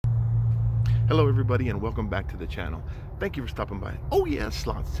Hello everybody and welcome back to the channel. Thank you for stopping by. Oh yeah,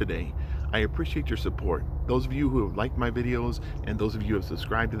 slots today. I appreciate your support. Those of you who have liked my videos and those of you who have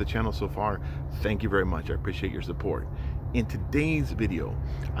subscribed to the channel so far, thank you very much. I appreciate your support. In today's video,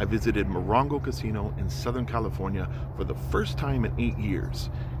 I visited Morongo Casino in Southern California for the first time in 8 years,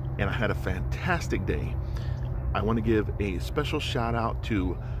 and I had a fantastic day. I want to give a special shout out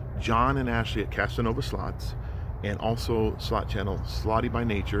to John and Ashley at Casanova Slots, and also slot channel Slotty by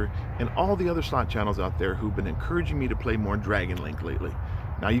Nature, and all the other slot channels out there who've been encouraging me to play more Dragon Link lately.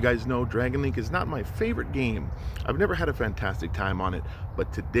 Now you guys know Dragon Link is not my favorite game. I've never had a fantastic time on it,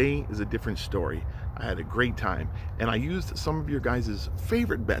 but today is a different story. I had a great time, and I used some of your guys'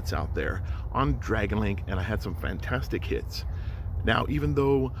 favorite bets out there on Dragon Link, and I had some fantastic hits. Now, even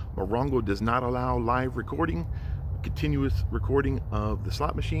though Morongo does not allow live recording, continuous recording of the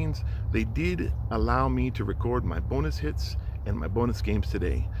slot machines, they did allow me to record my bonus hits and my bonus games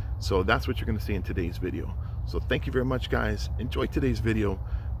today. So that's what you're going to see in today's video. So thank you very much, guys. Enjoy today's video.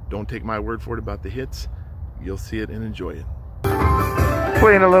 Don't take my word for it about the hits. You'll see it and enjoy it.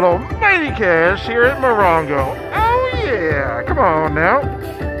 Playing a little Mighty Cash here at Morongo. Oh yeah, come on now.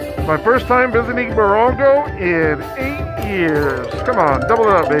 My first time visiting Morongo in 8 years. Come on, double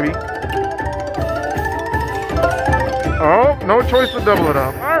it up, baby. Oh, no choice to double it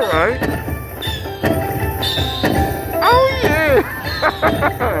up. All right. Oh, yeah.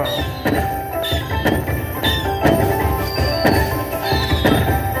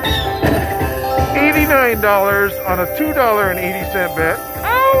 $89 on a $2.80 bet.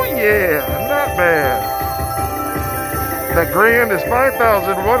 Oh, yeah. Not bad. The grand is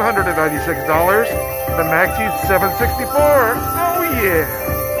 $5,196. The maxi's $764. Oh, yeah.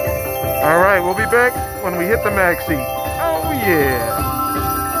 All right, we'll be back when we hit the maxi. Oh yeah,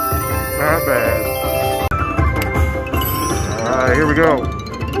 not bad. All right, here we go.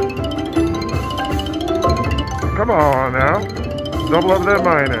 Come on now, double up that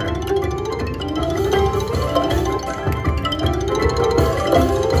minor.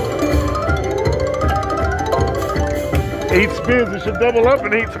 Eight spins, it should double up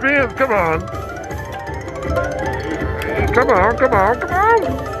in 8 spins. Come on. Come on, come on, come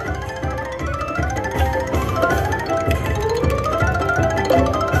on.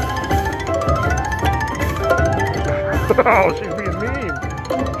 Oh, she's being mean.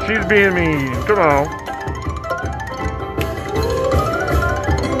 She's being mean. Come on.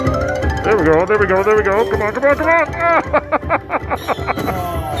 There we go. There we go. There we go. Come on. Come on. Come on.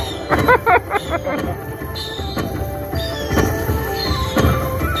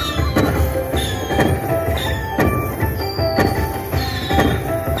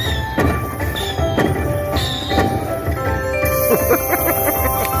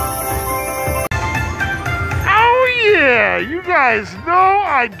 You guys know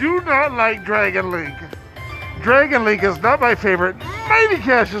I do not like Dragon Link. Dragon Link is not my favorite. Mighty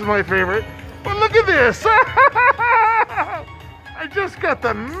Cash is my favorite. But look at this. I just got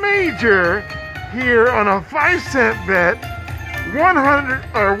the major here on a 5-cent bet.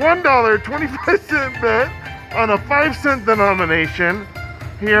 $1.25 bet on a 5-cent denomination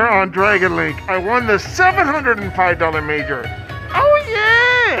here on Dragon Link. I won the $705 major. Oh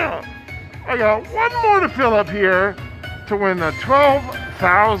yeah! I got one more to fill up here to win the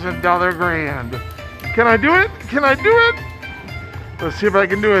 $12,000 grand. Can I do it? Can I do it? Let's see if I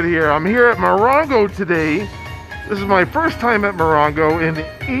can do it here. I'm here at Morongo today. This is my first time at Morongo in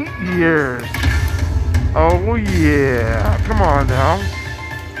 8 years. Oh yeah, come on now.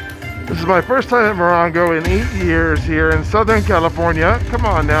 This is my first time at Morongo in 8 years here in Southern California. Come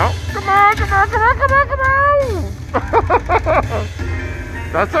on now. Come on, come on, come on, come on, come on.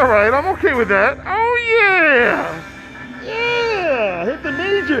 That's all right, I'm okay with that. Oh yeah. Yeah, hit the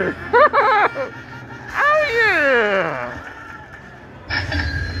major. Oh yeah.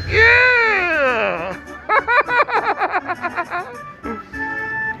 Yeah.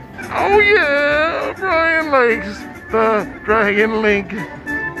 Oh yeah, Brian likes the Dragon Link.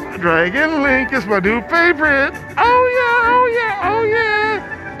 Dragon Link is my new favorite. Oh yeah, oh yeah, oh yeah.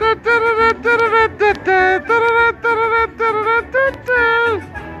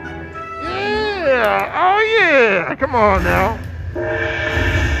 Yeah, oh yeah, come on now.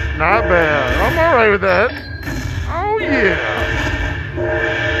 Not bad, I'm all right with that. Oh yeah.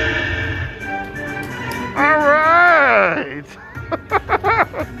 All right.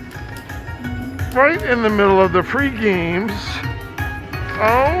 Right in the middle of the free games.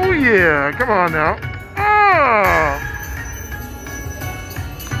 Oh yeah, come on now. Ah,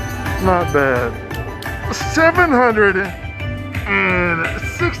 not bad.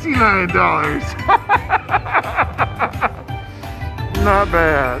 $769. Not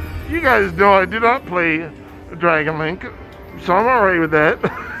bad. You guys know I do not play Dragon Link, so I'm alright with that.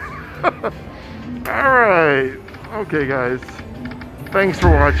 Alright. Okay, guys. Thanks for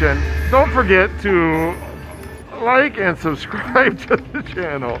watching. Don't forget to like and subscribe to the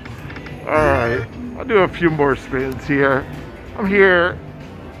channel. Alright. I'll do a few more spins here. I'm here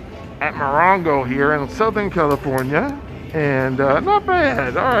at Morongo here in Southern California. And not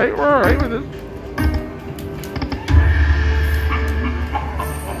bad. Alright, we're alright with it.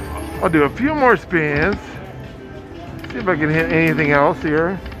 I'll do a few more spins. See if I can hit anything else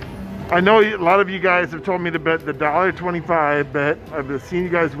here. I know a lot of you guys have told me to bet the $1.25 bet. I've seen you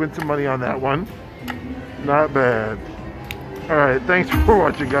guys win some money on that one. Not bad. Alright, thanks for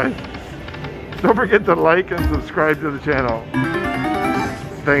watching, guys. Don't forget to like and subscribe to the channel.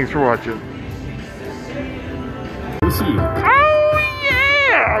 Thanks for watching. Oh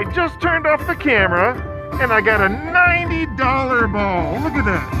yeah! I just turned off the camera and I got a $90 ball. Look at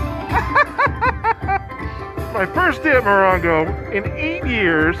that. My first day at Morongo in 8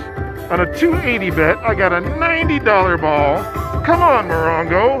 years on a 280 bet. I got a $90 ball. Come on,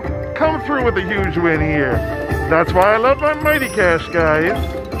 Morongo. Come through with a huge win here. That's why I love my Mighty Cash, guys.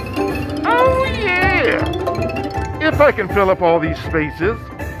 Oh yeah! If I can fill up all these spaces,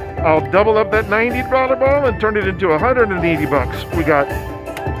 I'll double up that $90 ball and turn it into 180 bucks. We got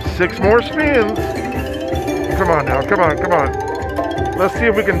 6 more spins. Come on now, come on, come on. Let's see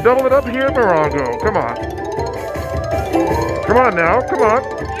if we can double it up here at Morongo. Come on. Come on now, come on.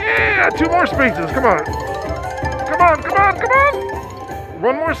 Yeah, 2 more spaces, come on. Come on, come on, come on.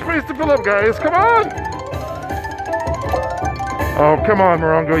 1 more space to fill up, guys, come on. Oh, come on,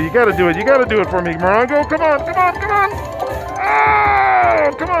 Morongo, you gotta do it. You gotta do it for me, Morongo. Come on, come on, come on.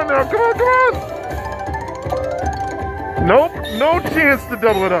 Oh, come on now, come on, come on. Nope, no chance to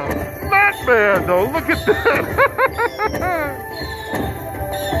double it up. Not bad, though. Look at that.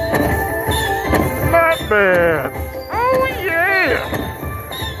 Not bad. Oh, yeah.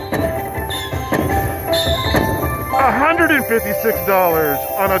 $156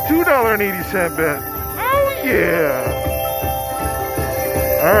 on a $2.80 bet. Oh, yeah.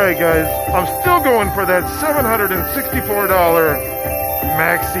 All right, guys. I'm still going for that $764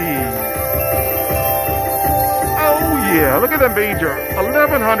 maxi. Oh, yeah. Look at that major.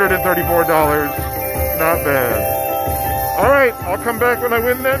 $1,134. Not bad. All right. I'll come back when I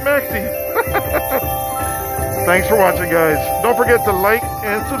win that maxi. Thanks for watching, guys. Don't forget to like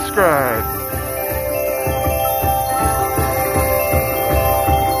and subscribe.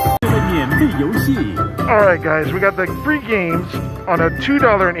 Alright, guys, we got the free games on a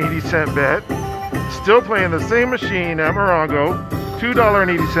 $2.80 bet. Still playing the same machine at Morongo.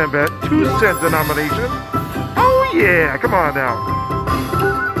 $2.80 bet, 2-cent denomination. Oh yeah, come on now.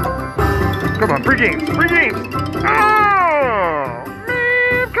 Come on, free games, free games. Oh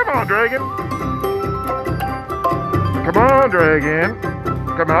man, come on, Dragon. Come on, Dragon.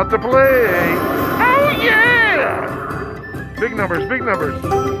 Come out to play. Oh yeah! Big numbers, big numbers.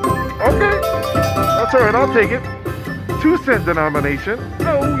 Okay, that's all right, I'll take it. 2-cent denomination.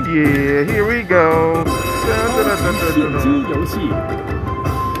 Oh yeah, here we go. Dun, dun, dun, dun, dun, dun.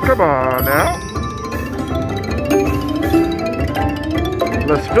 Come on now.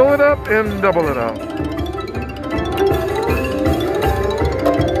 Let's fill it up and double it up.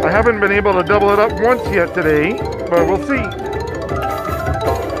 I haven't been able to double it up once yet today, but we'll see.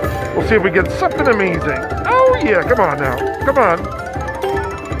 We'll see if we get something amazing. Oh yeah, come on now, come on.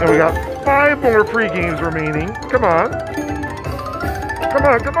 And we got 5 more free games remaining. Come on. Come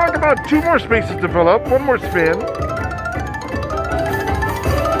on, come on, come on. 2 more spaces to fill up. 1 more spin.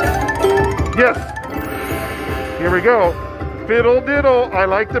 Yes. Here we go. Fiddle diddle. I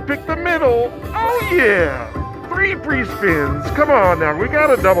like to pick the middle. Oh yeah. 3 free spins. Come on now. We got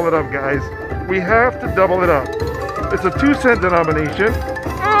to double it up, guys. We have to double it up. It's a 2-cent denomination.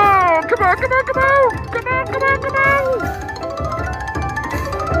 Oh, come on, come on, come on. Come on, come on, come on.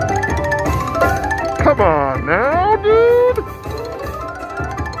 Come on now, dude.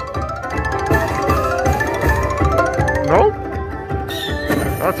 Nope.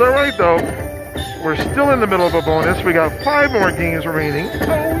 That's all right, though. We're still in the middle of a bonus. We got 5 more games remaining.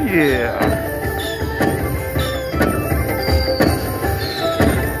 Oh, yeah.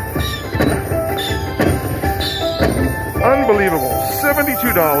 Unbelievable.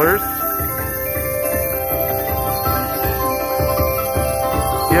 $72.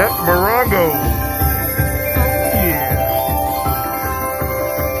 Yep, Morongo.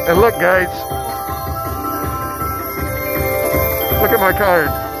 And look, guys, look at my card.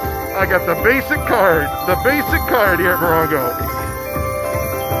 I got the basic card here at Morongo.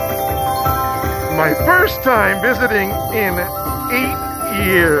 My first time visiting in 8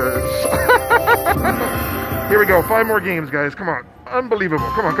 years. Here we go. 5 more games, guys. Come on. Unbelievable.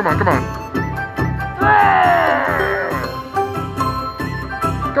 Come on, come on, come on.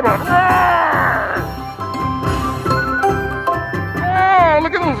 Come on. Oh,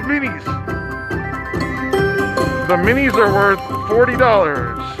 look at those minis. The minis are worth $40.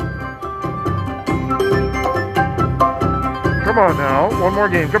 Come on now. One more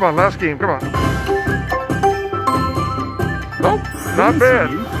game. Come on. Last game. Come on. Nope. Not bad.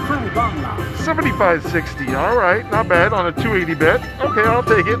 75.60. All right. Not bad on a 280 bet. Okay, I'll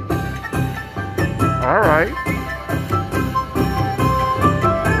take it. All right.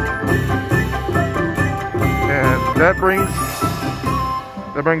 And that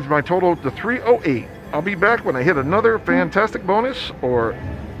brings my total to 308. I'll be back when I hit another fantastic bonus or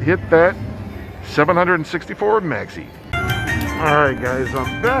hit that 764 maxi. All right, guys,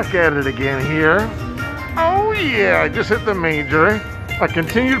 I'm back at it again here. Oh yeah, I just hit the major. I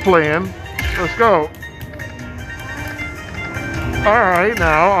continued playing. Let's go. All right,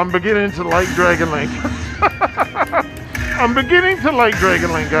 now I'm beginning to like Dragon Link. I'm beginning to like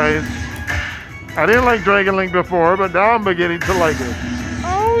Dragon Link, guys. I didn't like Dragon Link before, but now I'm beginning to like it.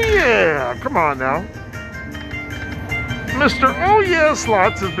 Oh yeah, come on now. Mr. Oh yeah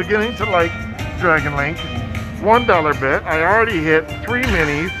Slots is beginning to like Dragon Link. $1 bet. I already hit 3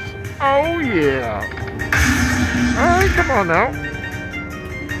 minis. Oh yeah. Alright, come on now.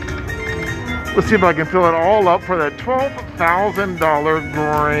 Let's see if I can fill it all up for that $12,000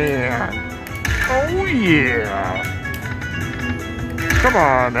 grand. Oh yeah. Come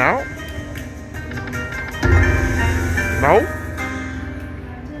on now. Nope.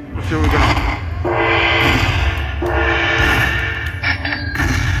 Let's see what we got.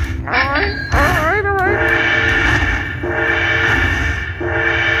 Alright.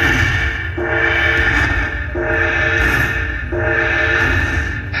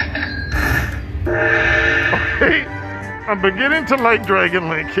 I'm beginning to like Dragon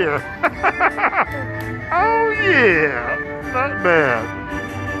Link here. Oh yeah, not bad.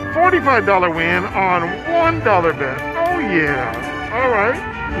 $45 win on $1 bet. Oh yeah, all right,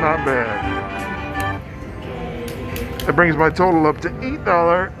 not bad. That brings my total up to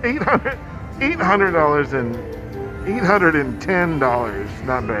 $810.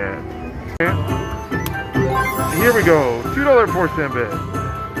 Not bad. Here we go, $2 4-cent bet.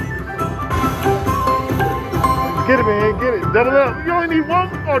 Get it, man. Get it. Double up. You only need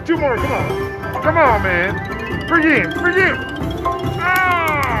 1 or 2 more. Come on. Come on, man. Free game. Free game.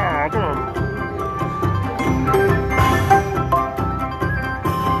 Ah, come on.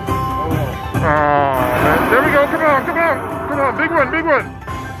 Man. There we go. Come on. Come on. Come on. Big one. Big one.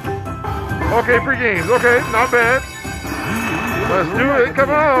 Okay, free games. Okay, not bad. Let's do it. Come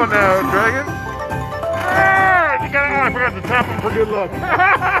on now, Dragon. Ah, you got. Oh, I forgot to tap him for good luck.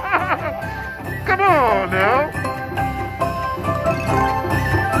 Come on now.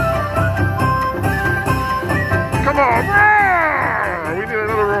 Come on. Roar! We need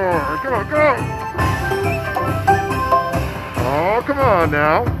another roar. Come on, come on. Oh, come on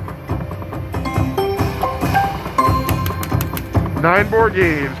now. 9 more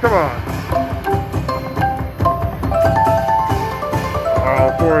games. Come on.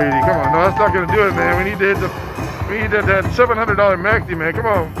 Oh, 480. Come on. No, that's not going to do it, man. We need to hit that $700 maxi, man. Come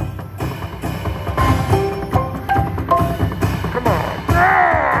on.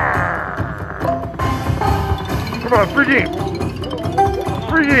 Come on, free game.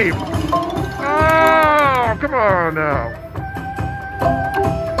 Free game. Oh, come on now.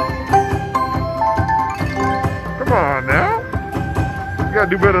 Come on now. You gotta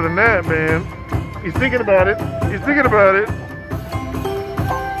do better than that, man. He's thinking about it. He's thinking about it.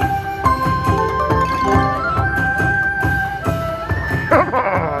 Come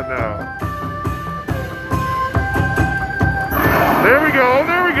on now. There we go.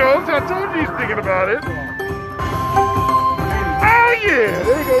 There we go. So I told you he's thinking about it. Oh yeah,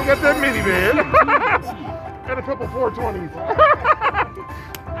 there we go, got that minivan. And a couple 420s.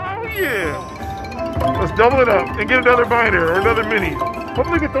 Oh yeah. Let's double it up and get another binder or another mini.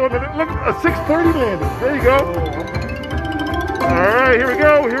 Hopefully we can throw another, look, a 630 landed. There you go. All right, here we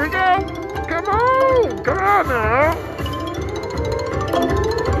go, here we go. Come on, come on now.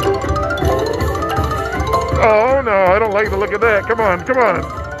 Oh no, I don't like the look of that. Come on, come on.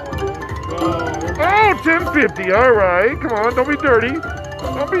 Oh, 1050. All right. Come on. Don't be dirty.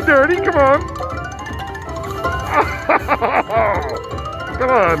 Don't be dirty. Come on. Come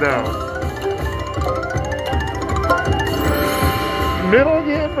on now. Middle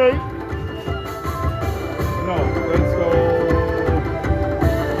again, right? No, let's go.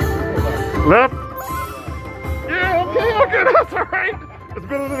 Left. Yeah, okay, that's That's all right. It's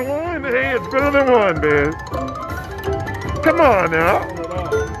better than one. Hey, it's better than one, man. Come on now.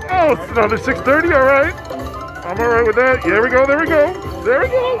 Oh, it's another 630. All right. I'm all right with that. Yeah, there we go. There we go. There we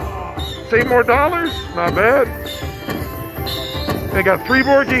go. Save more dollars. Not bad. They got 3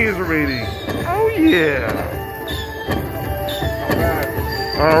 more games remaining. Oh yeah.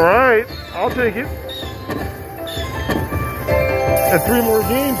 All right. I'll take it. And 3 more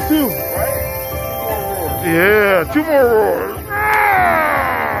games too. Yeah, 2 more roars.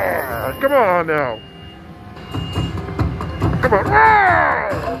 Ah, come on now. Come on. Ah.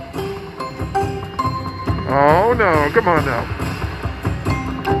 Oh no, come on now.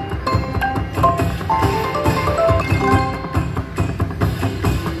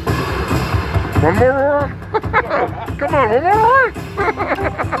 One more roar? Come on, one more roar?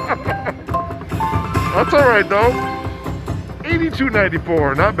 That's all right though.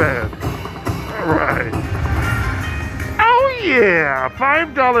 $82.94, not bad. All right. Oh yeah,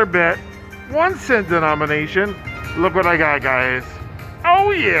 $5 bet, 1 cent denomination. Look what I got, guys.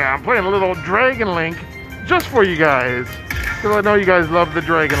 Oh yeah, I'm playing a little Dragon Link just for you guys, because I know you guys love the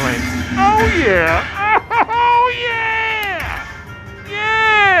Dragon Link. Oh yeah. Oh yeah.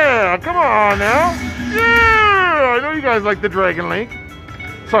 Yeah, come on now. Yeah, I know you guys like the Dragon Link.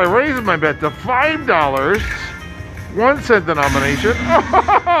 So I raised my bet to $5, 1 cent denomination.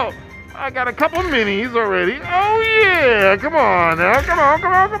 Oh, I got a couple minis already. Oh yeah, come on now. Come on,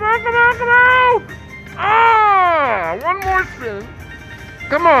 come on, come on, come on, come on. Ah, 1 more spin.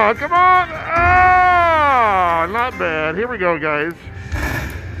 Come on, come on. Ah, not bad. Here we go, guys.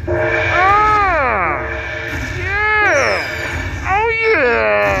 Ah, yeah. Oh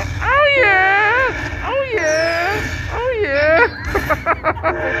yeah. Oh yeah. Oh yeah. Oh yeah.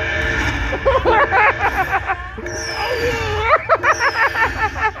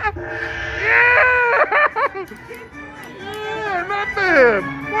 Yeah, not bad.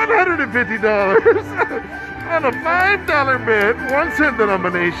 $150 on a $5 bet, 1 cent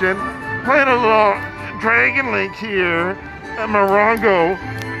denomination. Playing a little Dragon Link here at Morongo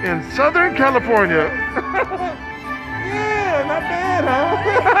in Southern California. Yeah, not bad, huh?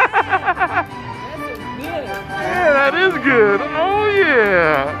 Yeah, that is good. Oh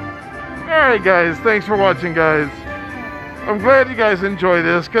yeah. All right, guys. Thanks for watching, guys. I'm glad you guys enjoy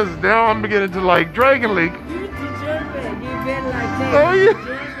this, because now I'm beginning to like Dragon Link. You deserve it. You've been like that. Oh yeah.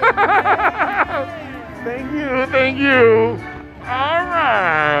 Thank you, thank you. All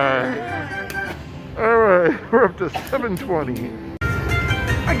right. All right, we're up to 720.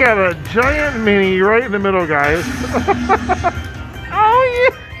 I got a giant mini right in the middle, guys. Oh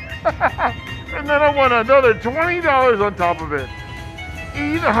yeah. And then I won another $20 on top of it.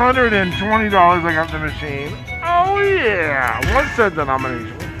 $820 I got the machine. Oh yeah, 1 cent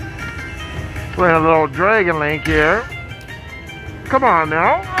denomination. Playing a little Dragon Link here. Come on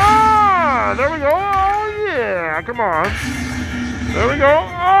now. Ah, there we go. Oh yeah, come on. There we go.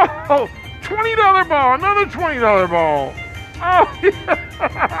 Oh, $20 ball, another $20 ball. Oh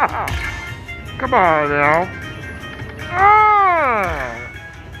yeah. Come on now. Ah,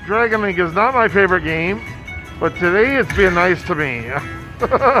 Dragon Link is not my favorite game, but today it's being nice to me.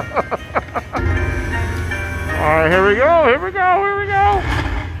 Alright, here we go, here we go, here we go.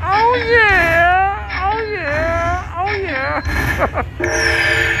 Oh yeah, oh yeah, oh yeah.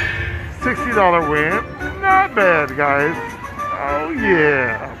 $60 win. Not bad, guys. Oh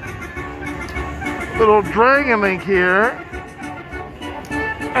yeah. Little Dragon Link here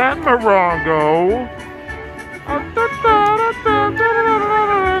at Morongo.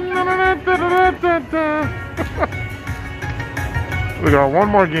 We got 1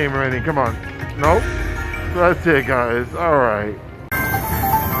 more game remaining. Come on. Nope. That's it, guys. All right.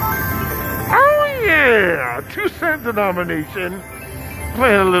 Oh yeah, 2 cent denomination.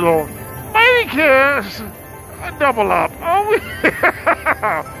 Playing a little Mighty Cash. A double up. Oh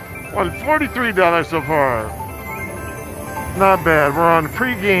yeah. Won $43 so far. Not bad. We're on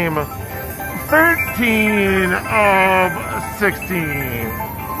pregame 13 of 16.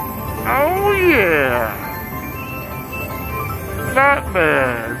 Oh yeah. Not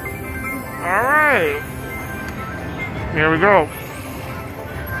bad. All right. Here we go.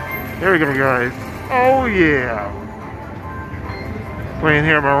 Here we go, guys. Oh yeah. Playing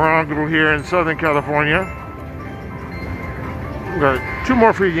here at Morongo here in Southern California. We've got 2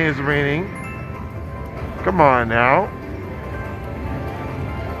 more free games remaining. Come on now.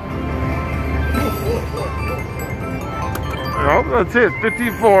 Well, that's it.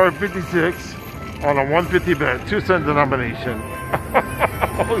 54, 56 on a 150 bet, 2 cent denomination.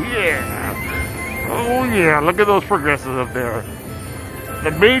 Oh yeah. Oh yeah. Look at those progressives up there.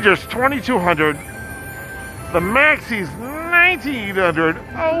 The major's 2,200. The maxi's $1,900.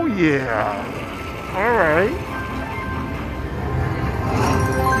 Oh yeah. All right.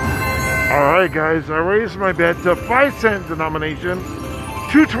 All right, guys. I raised my bet to 5-cent denomination.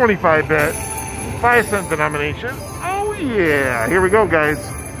 225 bet. 5-cent denomination. Oh yeah. Here we go, guys.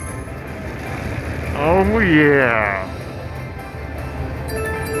 Oh yeah.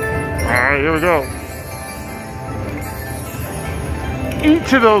 All right, here we go.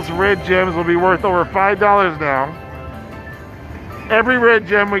 Each of those red gems will be worth over $5 now. Every red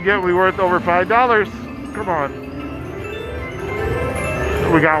gem we get will be worth over $5. Come on.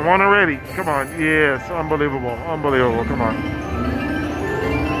 We got one already. Come on. Yes, unbelievable. Unbelievable. Come on.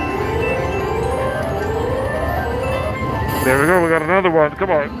 There we go. We got another one. Come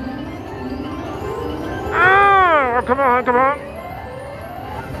on. Oh, come on. Come on.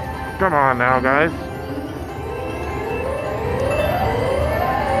 Come on now, guys.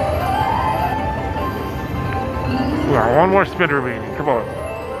 We got one more spin remaining. Come on.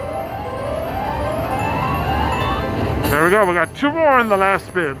 There we go. We got 2 more in the last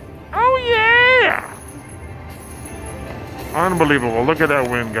spin. Oh, yeah. Unbelievable. Look at that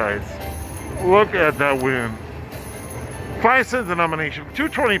win, guys. Look at that win. 5-cent denomination.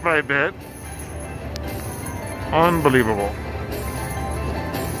 225 bet. Unbelievable.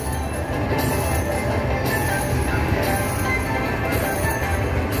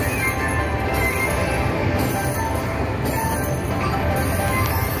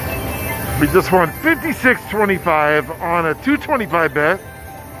 We just won $56.25 on a 225 bet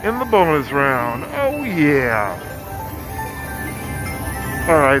in the bonus round. Oh yeah.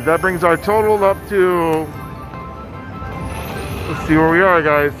 All right, that brings our total up to, let's see where we are,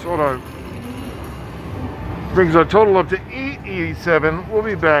 guys. Hold on. Brings our total up to $887. We'll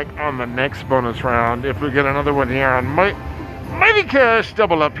be back on the next bonus round if we get another one here on Mighty Cash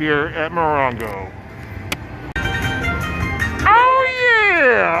Double Up here at Morongo.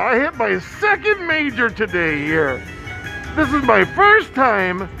 Yeah, I hit my second major today here. This is my first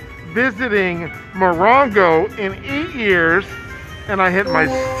time visiting Morongo in 8 years, and I hit my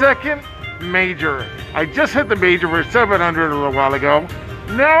second major. I just hit the major for 700 a little while ago.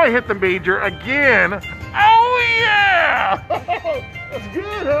 Now I hit the major again. Oh yeah! That's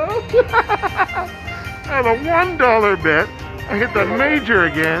good, huh? On a $1 bet, I hit the major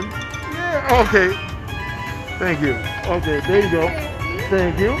again. Yeah, okay. Thank you. Okay, there you go.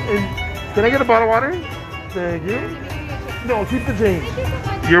 Thank you. And can I get a bottle of water? Thank you. No, keep the change.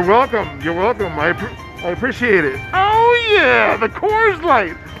 You're welcome. You're welcome. I appreciate it. Oh yeah, the Coors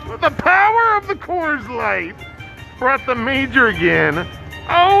Light. The power of the Coors Light brought the major again.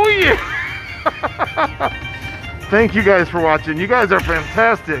 Oh yeah. Thank you guys for watching. You guys are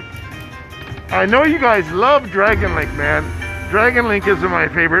fantastic. I know you guys love Dragon Link, man. Dragon Link isn't my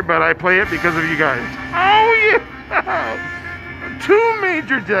favorite, but I play it because of you guys. Oh yeah. 2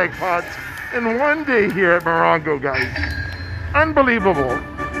 major jackpots in 1 day here at Morongo, guys. Unbelievable.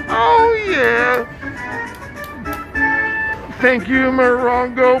 Oh, yeah. Thank you,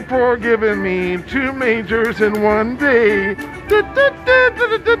 Morongo, for giving me 2 majors in 1 day.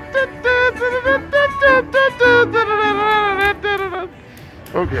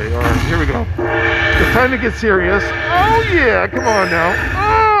 Okay, all right, here we go. It's time to get serious. Oh, yeah, come on now.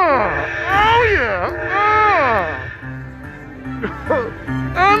 Oh yeah.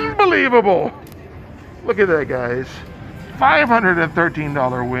 Unbelievable. Look at that, guys.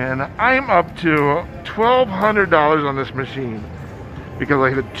 $513 win. I'm up to $1,200 on this machine because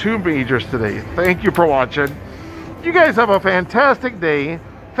I hit 2 majors today. Thank you for watching. You guys have a fantastic day.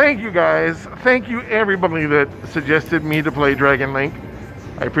 Thank you, guys. Thank you, everybody that suggested me to play Dragon Link.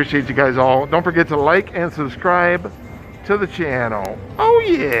 I appreciate you guys all. Don't forget to like and subscribe to the channel. Oh,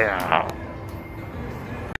 yeah.